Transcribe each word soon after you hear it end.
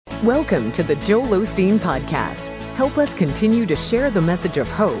Welcome to the Joel Osteen Podcast. Help us continue to share the message of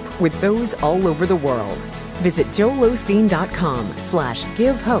hope with those all over the world. Visit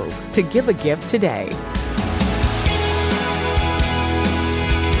joelosteen.com/give hope to give a gift today.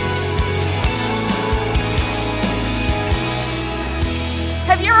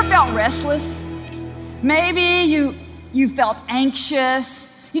 Have you ever felt restless? Maybe you felt anxious.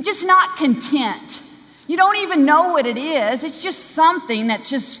 You're just not content. You don't even know what it is. It's just something that's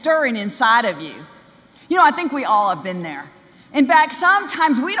just stirring inside of you. You know, I think we all have been there. In fact,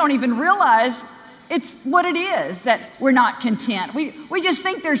 sometimes we don't even realize it's what it is that we're not content. We just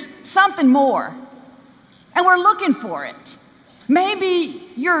think there's something more, and we're looking for it. Maybe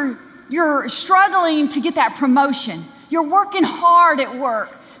you're struggling to get that promotion. You're working hard at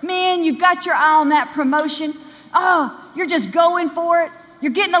work. Man, you've got your eye on that promotion. Oh, you're just going for it.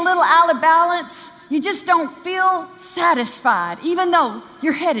 You're getting a little out of balance. You just don't feel satisfied, even though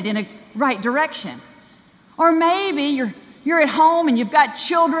you're headed in a right direction. Or maybe you're at home and you've got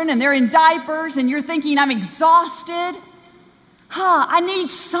children and they're in diapers and you're thinking, I'm exhausted. I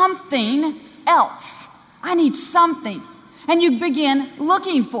need something else. I need something. And you begin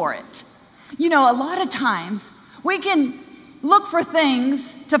looking for it. You know, a lot of times we can look for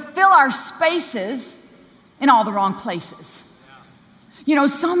things to fill our spaces in all the wrong places. You know,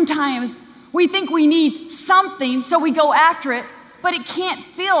 sometimes we think we need something, so we go after it, but it can't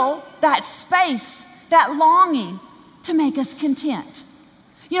fill that space, that longing to make us content.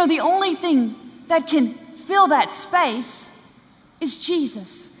 You know, the only thing that can fill that space is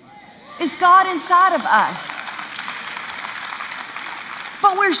Jesus, is God inside of us.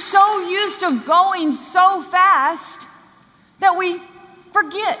 But we're so used to going so fast that we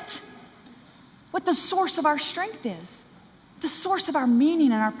forget what the source of our strength is, the source of our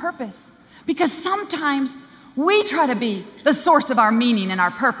meaning and our purpose. Because sometimes we try to be the source of our meaning and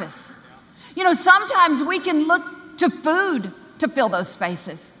our purpose. You know, sometimes we can look to food to fill those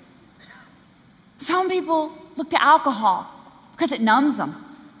spaces. Some people look to alcohol because it numbs them.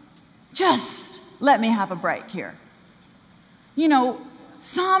 Just let me have a break here. You know,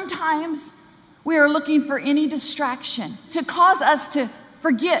 sometimes we are looking for any distraction to cause us to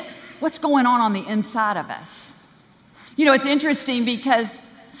forget what's going on the inside of us. You know, it's interesting because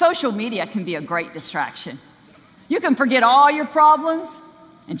social media can be a great distraction. You can forget all your problems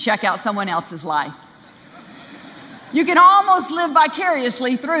and check out someone else's life. You can almost live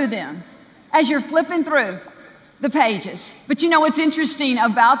vicariously through them as you're flipping through the pages. But you know what's interesting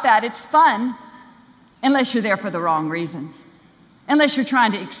about that? It's fun unless you're there for the wrong reasons. Unless you're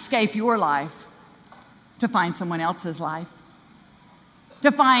trying to escape your life to find someone else's life.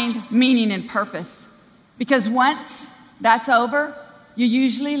 To find meaning and purpose. Because once that's over, you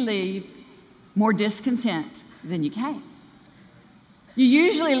usually leave more discontent than you came. You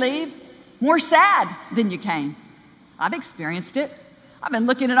usually leave more sad than you came. I've experienced it. I've been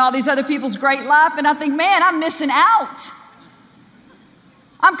looking at all these other people's great life and I think, man, I'm missing out.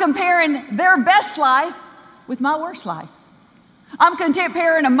 I'm comparing their best life with my worst life. I'm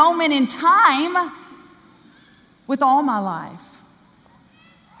comparing a moment in time with all my life.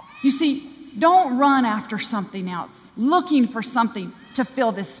 You see, don't run after something else, looking for something to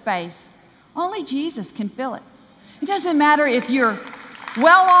fill this space. Only Jesus can fill it. It doesn't matter if you're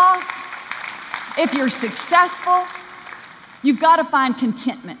well off, if you're successful, you've got to find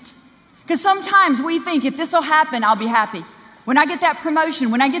contentment. Because sometimes we think if this will happen, I'll be happy. When I get that promotion,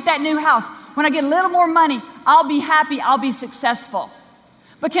 when I get that new house, when I get a little more money, I'll be happy, I'll be successful.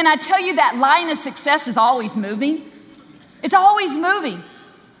 But can I tell you that line of success is always moving? It's always moving.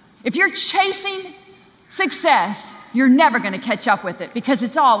 If you're chasing success, you're never going to catch up with it because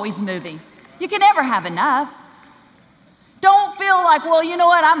it's always moving. You can never have enough. Don't feel like, well, you know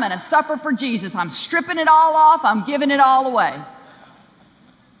what? I'm going to suffer for Jesus. I'm stripping it all off. I'm giving it all away.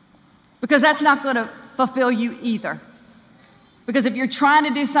 Because that's not going to fulfill you either. Because if you're trying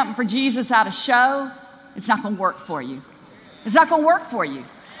to do something for Jesus out of show, it's not going to work for you. It's not going to work for you.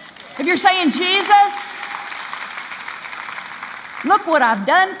 If you're saying, Jesus, look what I've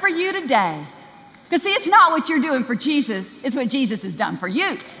done for you today. Because see, it's not what you're doing for Jesus, it's what Jesus has done for you.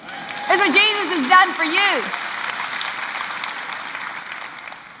 It's what Jesus has done for you.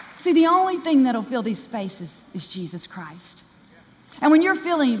 See, the only thing that'll fill these spaces is Jesus Christ. And when you're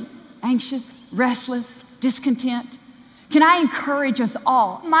feeling anxious, restless, discontent, can I encourage us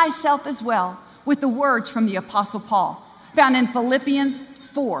all, myself as well, with the words from the Apostle Paul, found in Philippians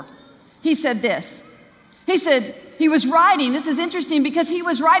 4. He said this. He said, he was writing, this is interesting because he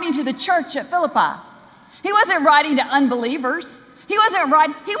was writing to the church at Philippi. He wasn't writing to unbelievers. He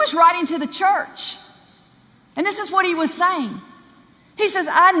was writing to the church. And this is what he was saying. He says,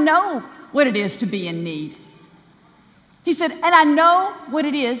 I know what it is to be in need. He said, and I know what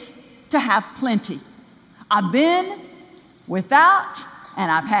it is to have plenty. I've been without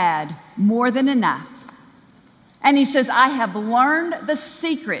and I've had more than enough. And he says, I have learned the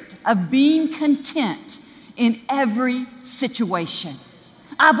secret of being content in every situation.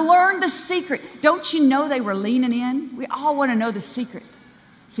 I've learned the secret. Don't you know they were leaning in? We all want to know the secret.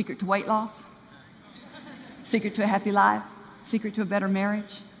 Secret to weight loss. Secret to a happy life. Secret to a better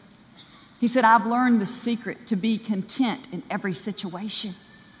marriage. He said, I've learned the secret to be content in every situation.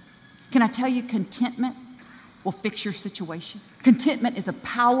 Can I tell you, contentment will fix your situation? Contentment is a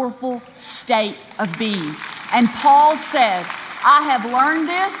powerful state of being. And Paul said, I have learned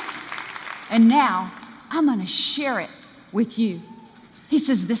this, and now I'm going to share it with you. He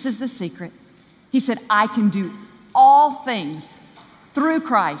says, this is the secret. He said, I can do all things through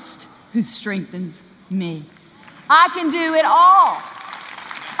Christ who strengthens me. I can do it all.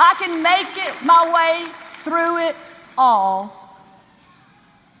 I can make it my way through it all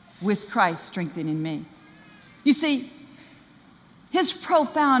with Christ strengthening me. You see, his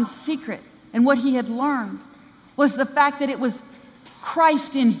profound secret and what he had learned was the fact that it was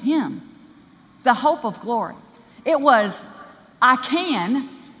Christ in him, the hope of glory. It was, I can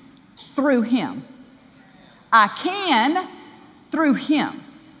through him. I can through him.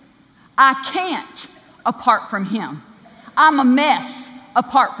 I can't apart from him. I'm a mess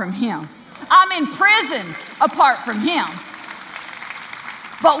apart from him. I'm in prison apart from him.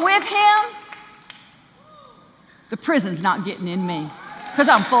 But with him, the prison's not getting in me because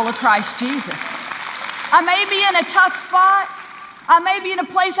I'm full of Christ Jesus. I may be in a tough spot. I may be in a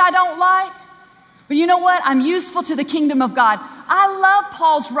place I don't like. But you know what? I'm useful to the kingdom of God. I love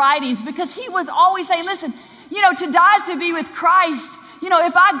Paul's writings because he was always saying, listen, to die is to be with Christ.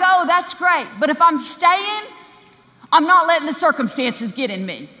 If I go, that's great. But if I'm staying, I'm not letting the circumstances get in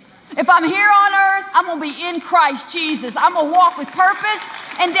me. If I'm here on earth, I'm going to be in Christ Jesus. I'm going to walk with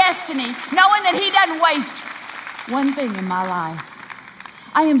purpose and destiny, knowing that he doesn't waste one thing in my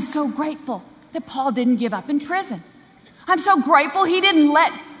life. I am so grateful that Paul didn't give up in prison. I'm so grateful he didn't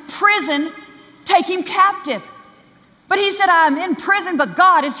let prison take him captive. But he said, I'm in prison, but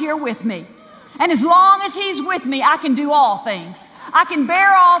God is here with me. And as long as he's with me, I can do all things. I can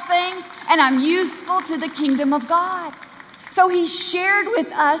bear all things, and I'm useful to the kingdom of God. So he shared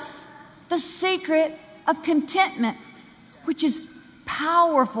with us the secret of contentment, which is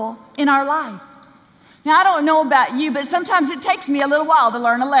powerful in our life. Now, I don't know about you, but sometimes it takes me a little while to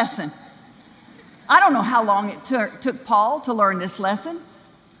learn a lesson. I don't know how long it took Paul to learn this lesson,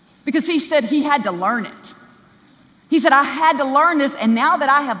 because he said he had to learn it. He said, I had to learn this, and now that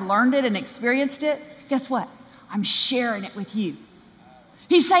I have learned it and experienced it, guess what? I'm sharing it with you.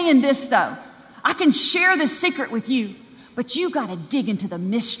 He's saying this, though. I can share this secret with you, but you got to dig into the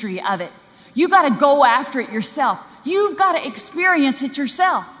mystery of it. You got to go after it yourself. You've got to experience it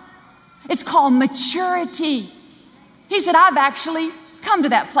yourself. It's called maturity. He said, I've actually come to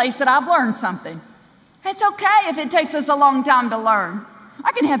that place that I've learned something. It's okay if it takes us a long time to learn.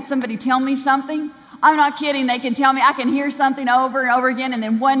 I can have somebody tell me something. I'm not kidding. They can tell me. I can hear something over and over again, and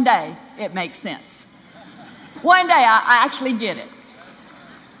then one day it makes sense. One day I actually get it.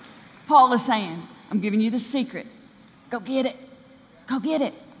 Paul is saying, I'm giving you the secret. Go get it. Go get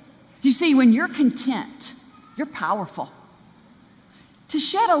it. You see, when you're content, you're powerful. To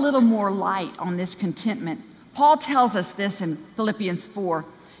shed a little more light on this contentment, Paul tells us this in Philippians 4.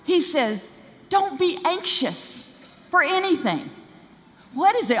 He says, don't be anxious for anything.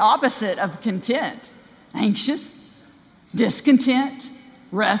 What is the opposite of content? Anxious, discontent,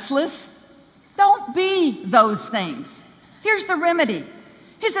 restless. Don't be those things. Here's the remedy.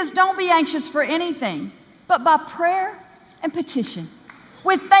 He says, don't be anxious for anything, but by prayer and petition,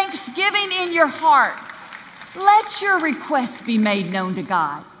 with thanksgiving in your heart, let your requests be made known to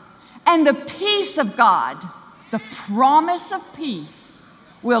God. And the peace of God, the promise of peace,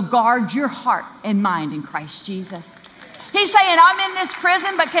 will guard your heart and mind in Christ Jesus. He's saying, I'm in this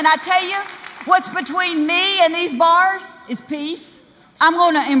prison, but can I tell you what's between me and these bars is peace. I'm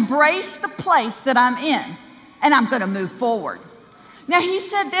going to embrace the place that I'm in, and I'm going to move forward. Now, he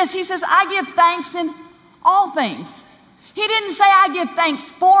said this. He says, I give thanks in all things. He didn't say I give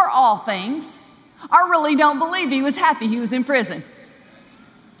thanks for all things. I really don't believe he was happy he was in prison.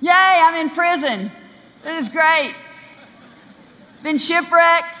 Yay, I'm in prison. This is great. Been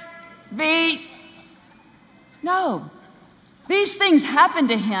shipwrecked, beat. No. These things happened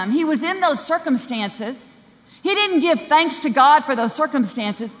to him. He was in those circumstances. He didn't give thanks to God for those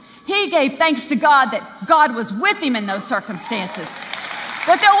circumstances. He gave thanks to God that God was with him in those circumstances.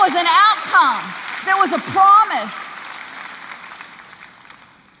 That there was an outcome. There was a promise.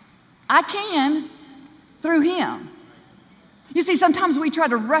 I can through him. You see, sometimes we try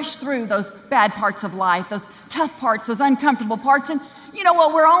to rush through those bad parts of life, those tough parts, those uncomfortable parts. And you know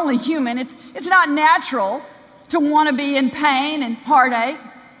what? We're only human. It's not natural to want to be in pain and heartache.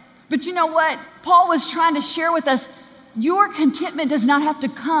 But you know what? Paul was trying to share with us, your contentment does not have to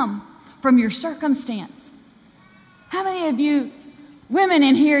come from your circumstance. How many of you women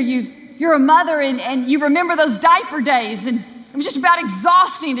in here, you're a mother and you remember those diaper days, and it was just about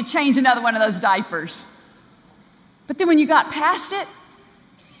exhausting to change another one of those diapers. But then when you got past it,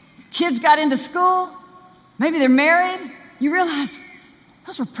 kids got into school, maybe they're married, you realize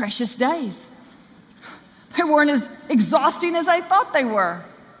those were precious days. They weren't as exhausting as I thought they were.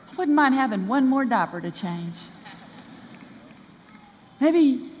 I wouldn't mind having one more diaper to change.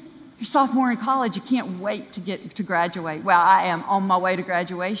 Maybe you're sophomore in college, you can't wait to get to graduate. Well, I am on my way to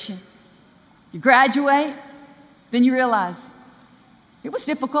graduation. You graduate, then you realize it was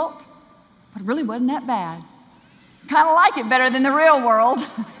difficult, but it really wasn't that bad. Kind of like it better than the real world.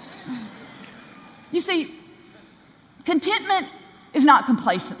 You see, contentment is not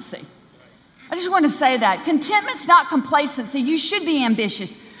complacency. I just want to say that. Contentment's not complacency. You should be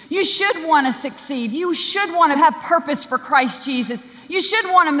ambitious. You should want to succeed. You should want to have purpose for Christ Jesus. You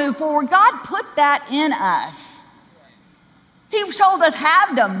should want to move forward. God put that in us. He told us,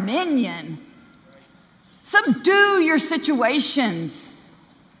 have dominion. Subdue your situations.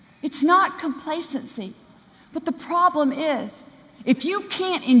 It's not complacency. But the problem is, if you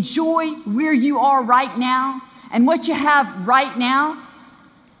can't enjoy where you are right now and what you have right now,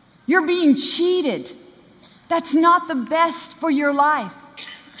 you're being cheated. That's not the best for your life.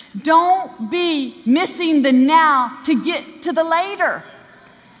 Don't be missing the now to get to the later.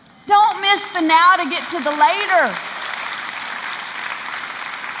 Don't miss the now to get to the later.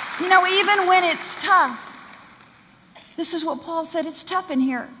 You know, even when it's tough, this is what Paul said, it's tough in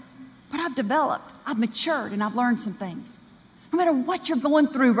here, but I've developed, I've matured, and I've learned some things. No matter what you're going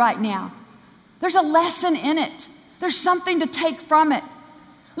through right now, there's a lesson in it. There's something to take from it.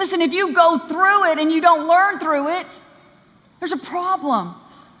 Listen, if you go through it and you don't learn through it, there's a problem.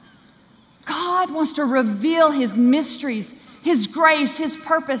 God wants to reveal his mysteries, his grace, his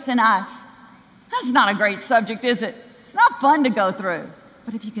purpose in us. That's not a great subject, is it? Not fun to go through.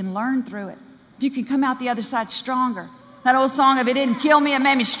 But if you can learn through it, if you can come out the other side stronger. That old song, if it didn't kill me, it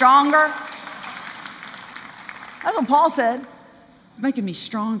made me stronger. That's what Paul said. It's making me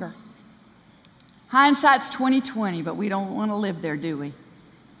stronger. Hindsight's 20/20, but we don't want to live there, do we?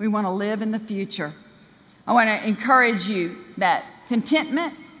 We want to live in the future. I want to encourage you that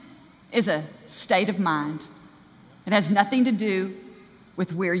contentment is a state of mind. It has nothing to do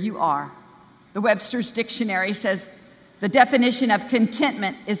with where you are. The Webster's Dictionary says the definition of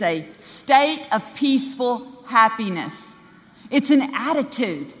contentment is a state of peaceful happiness. It's an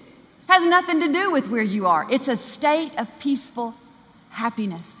attitude. It has nothing to do with where you are. It's a state of peaceful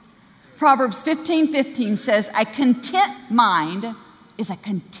happiness. Proverbs 15:15 says, a content mind is a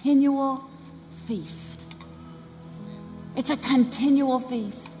continual feast. It's a continual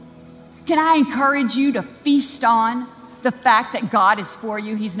feast. Can I encourage you to feast on the fact that God is for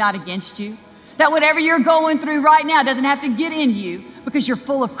you, he's not against you? That whatever you're going through right now doesn't have to get in you because you're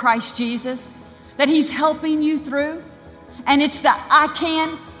full of Christ Jesus, that he's helping you through. And it's the I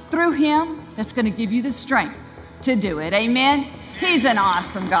can through him that's going to give you the strength to do it. Amen? He's an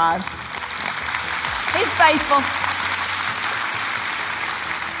awesome God. He's faithful.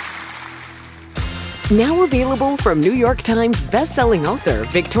 Now available from New York Times bestselling author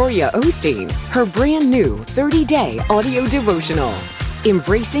Victoria Osteen, her brand new 30-day audio devotional,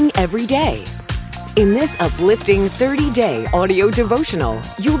 Embracing Every Day. In this uplifting 30-day audio devotional,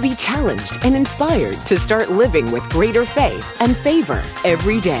 you'll be challenged and inspired to start living with greater faith and favor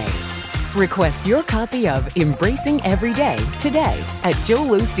every day. Request your copy of Embracing Every Day today at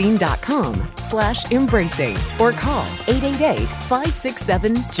joelosteen.com/embracing or call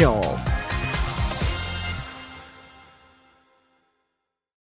 888-567-JOEL.